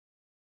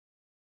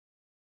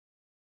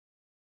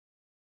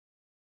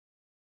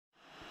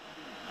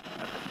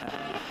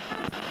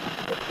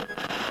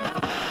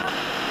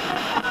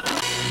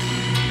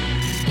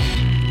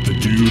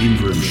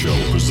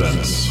Show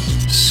presents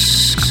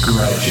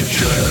Scratch a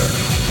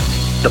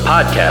Track, the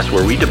podcast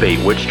where we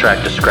debate which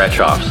track to scratch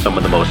off some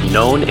of the most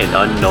known and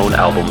unknown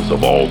albums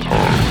of all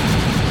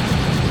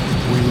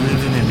time. We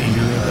live in an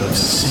era of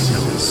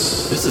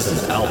singles. This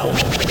is an album.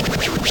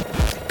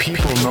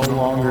 People no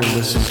longer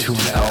listen to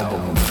an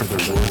album for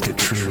the work it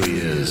truly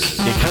is.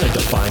 It kind of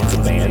defines a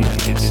band.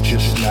 It's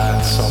just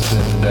not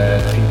something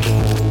that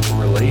people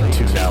relate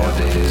to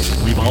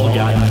nowadays. We've all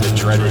gotten the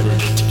dreaded.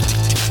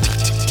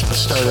 It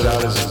started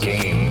out as a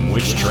game.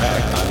 Which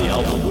track on the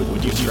album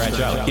would you scratch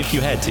out if you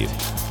had to?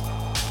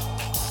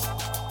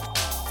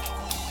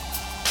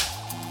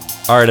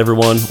 All right,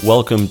 everyone.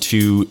 Welcome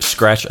to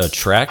Scratch a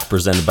Track,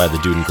 presented by the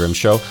Dude and Grim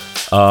Show.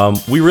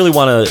 We really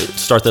want to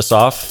start this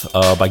off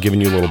by giving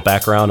you a little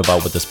background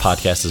about what this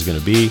podcast is going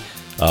to be.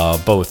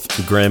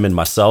 Both Grim and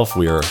myself,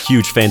 we are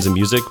huge fans of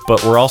music,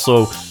 but we're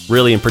also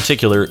really, in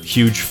particular,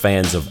 huge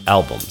fans of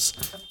albums.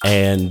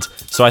 And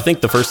so I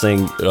think the first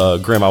thing,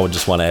 Grim, I would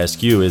just want to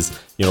ask you is,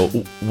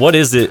 what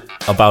is it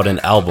about an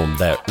album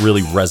that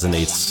really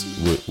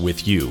resonates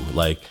with you?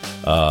 Like,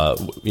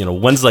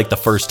 when's like the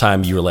first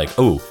time you were like,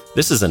 oh,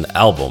 this is an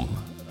album,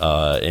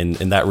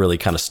 and that really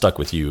kind of stuck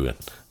with you and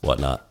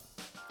whatnot?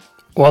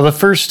 Well, the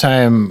first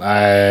time,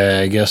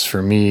 I guess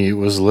for me,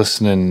 was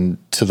listening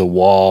to The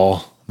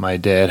Wall. My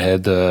dad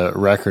had the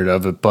record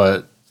of it,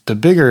 but the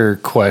bigger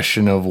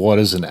question of what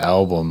is an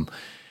album,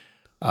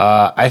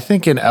 I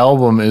think an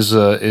album is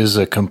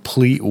a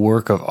complete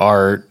work of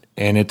art,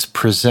 and it's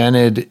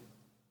presented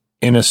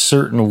in a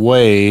certain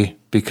way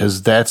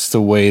because that's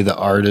the way the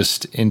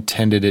artist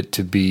intended it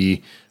to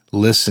be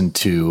listened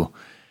to.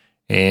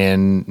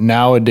 And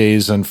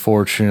nowadays,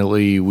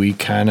 unfortunately, we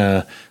kind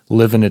of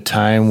live in a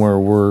time where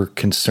we're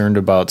concerned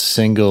about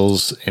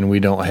singles and we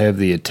don't have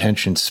the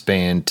attention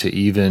span to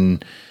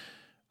even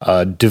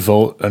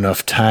devote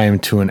enough time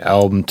to an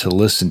album to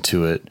listen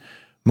to it.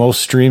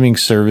 Most streaming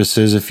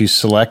services, if you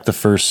select the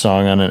first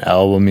song on an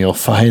album, you'll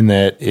find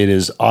that it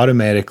is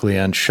automatically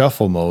on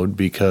shuffle mode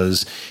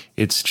because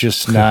it's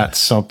just not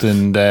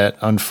something that,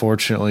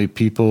 unfortunately,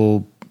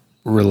 people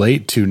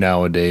relate to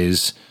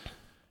nowadays.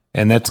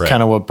 And that's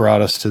kind of what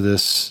brought us to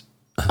this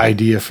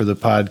idea for the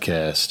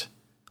podcast.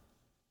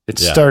 It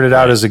started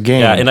out as a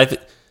game. Yeah, and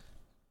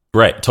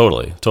right,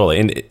 totally.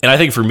 And I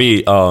think for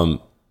me,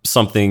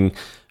 something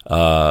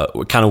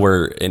kind of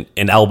where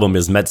an album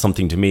has meant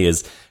something to me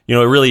is,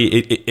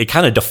 it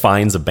kind of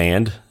defines a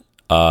band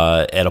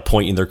at a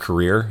point in their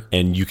career,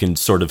 and you can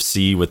sort of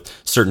see with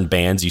certain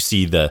bands, you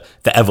see the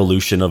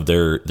evolution of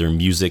their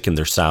music and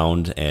their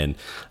sound, and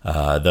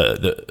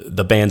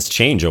the bands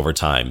change over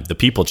time. The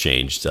people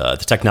change, the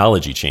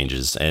technology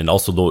changes, and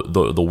also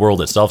the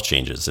world itself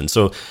changes. And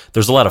so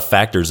there's a lot of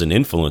factors and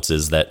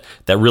influences that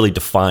really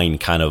define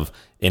kind of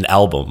an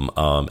album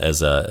as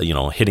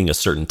hitting a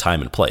certain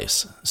time and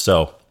place.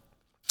 So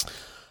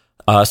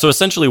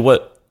essentially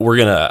what we're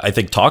going to, I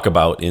think, talk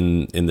about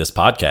in this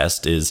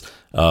podcast is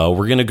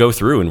we're going to go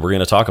through and we're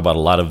going to talk about a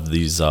lot of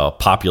these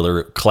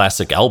popular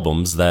classic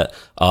albums that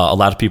a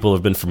lot of people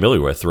have been familiar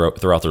with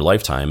throughout their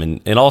lifetime.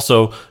 And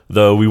also,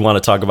 though, we want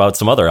to talk about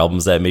some other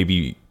albums that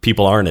maybe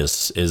people aren't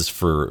as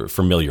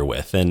familiar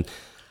with. And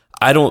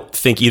I don't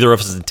think either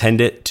of us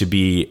intend it to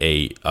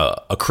be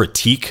a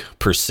critique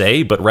per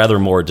se, but rather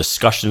more a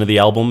discussion of the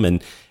album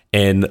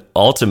and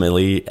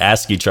ultimately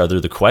ask each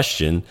other the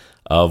question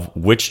of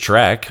which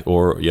track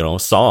or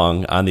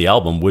song on the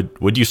album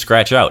would you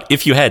scratch out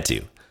if you had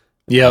to.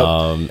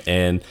 Yeah.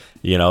 And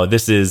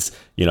this is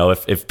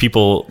if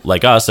people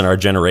like us and our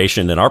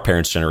generation and our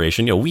parents'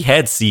 generation, we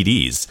had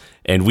CDs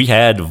and we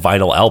had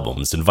vinyl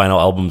albums, and vinyl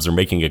albums are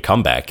making a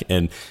comeback,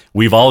 and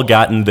we've all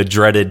gotten the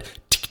dreaded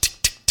tick tick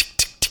tick tick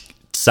tick tick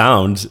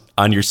sound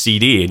on your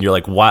CD, and you're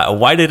like,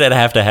 why did it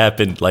have to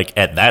happen like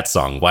at that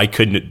song? Why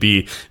couldn't it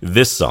be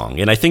this song?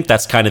 And I think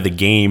that's kind of the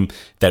game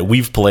that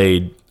we've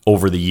played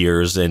over the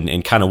years,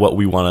 and kind of what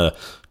we want to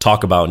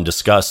talk about and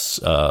discuss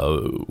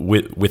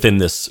within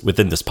this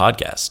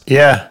podcast.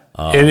 Yeah,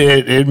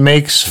 it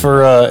makes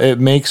for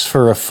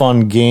a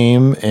fun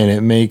game, and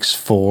it makes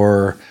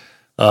for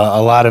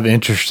a lot of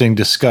interesting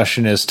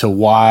discussion as to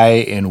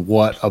why and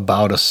what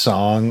about a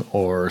song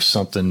or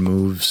something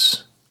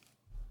moves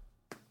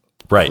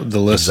the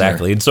listener.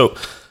 Exactly. And so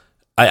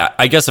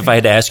I guess if I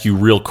had to ask you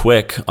real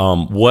quick,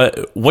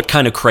 what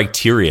kind of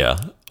criteria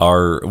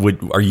are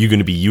you going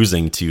to be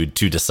using to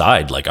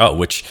decide, like,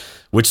 which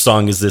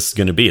song is this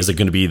going to be? Is it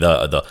going to be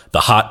the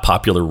hot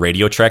popular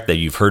radio track that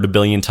you've heard a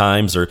billion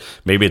times, or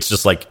maybe it's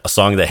just like a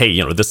song that,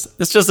 hey, this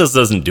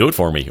doesn't do it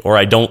for me, or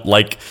I don't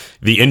like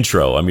the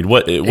intro? I mean,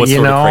 what sort of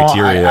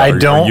criteria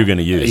are you going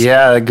to use?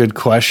 Yeah, a good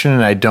question.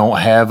 I don't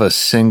have a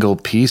single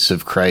piece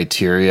of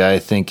criteria. I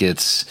think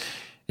it's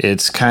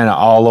kind of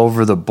all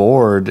over the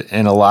board,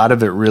 and a lot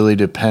of it really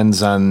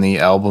depends on the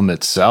album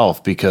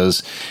itself,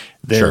 because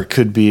there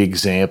could be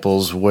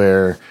examples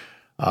where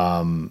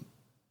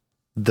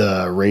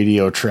the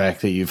radio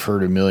track that you've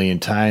heard a million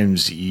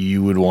times,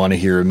 you would want to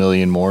hear a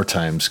million more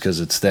times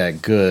because it's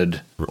that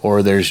good.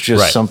 Or there's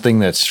just something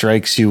that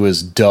strikes you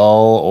as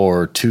dull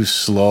or too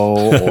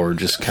slow or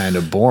just kind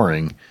of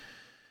boring.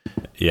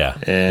 Yeah.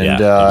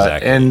 And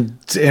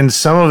Exactly. and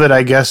some of it,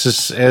 I guess,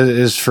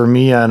 is for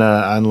me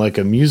on like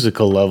a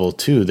musical level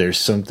too. There's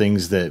some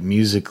things that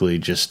musically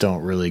just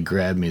don't really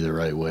grab me the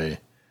right way.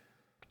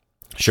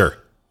 Sure.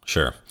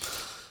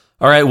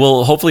 All right.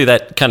 Well, hopefully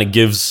that kind of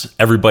gives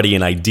everybody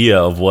an idea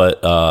of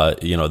what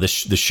this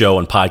show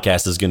and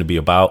podcast is going to be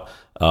about.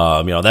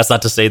 That's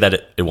not to say that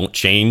it won't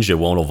change, it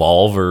won't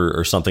evolve,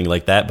 or something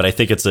like that. But I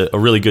think it's a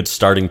really good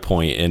starting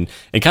point, and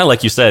kind of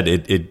like you said,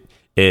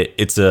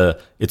 it's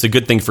a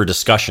good thing for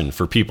discussion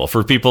for people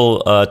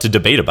to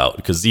debate about,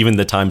 because even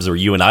the times where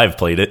you and I have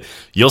played it,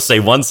 you'll say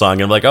one song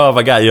and I'm like, oh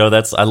my God,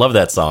 I love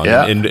that song,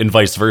 yeah. and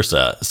vice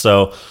versa.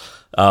 So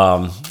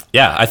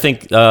I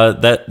think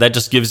that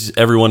just gives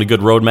everyone a good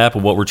roadmap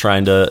of what we're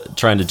trying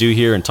to do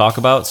here and talk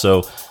about.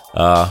 So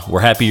we're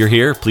happy you're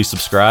here. Please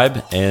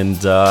subscribe, and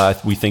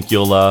we think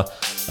you'll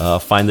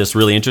find this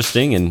really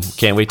interesting, and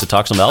can't wait to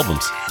talk some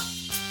albums.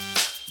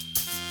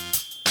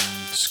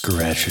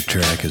 Scratch a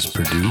Track is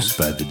produced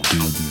by the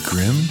Dude and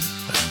Grim.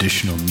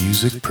 Additional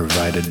music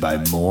provided by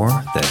More.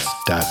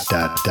 That's ...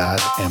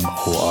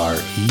 MORE,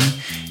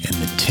 and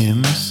the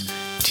Tims,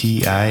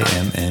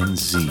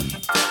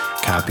 TIMNZ.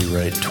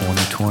 Copyright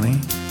 2020.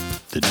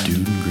 The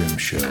Dude and Grim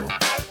Show.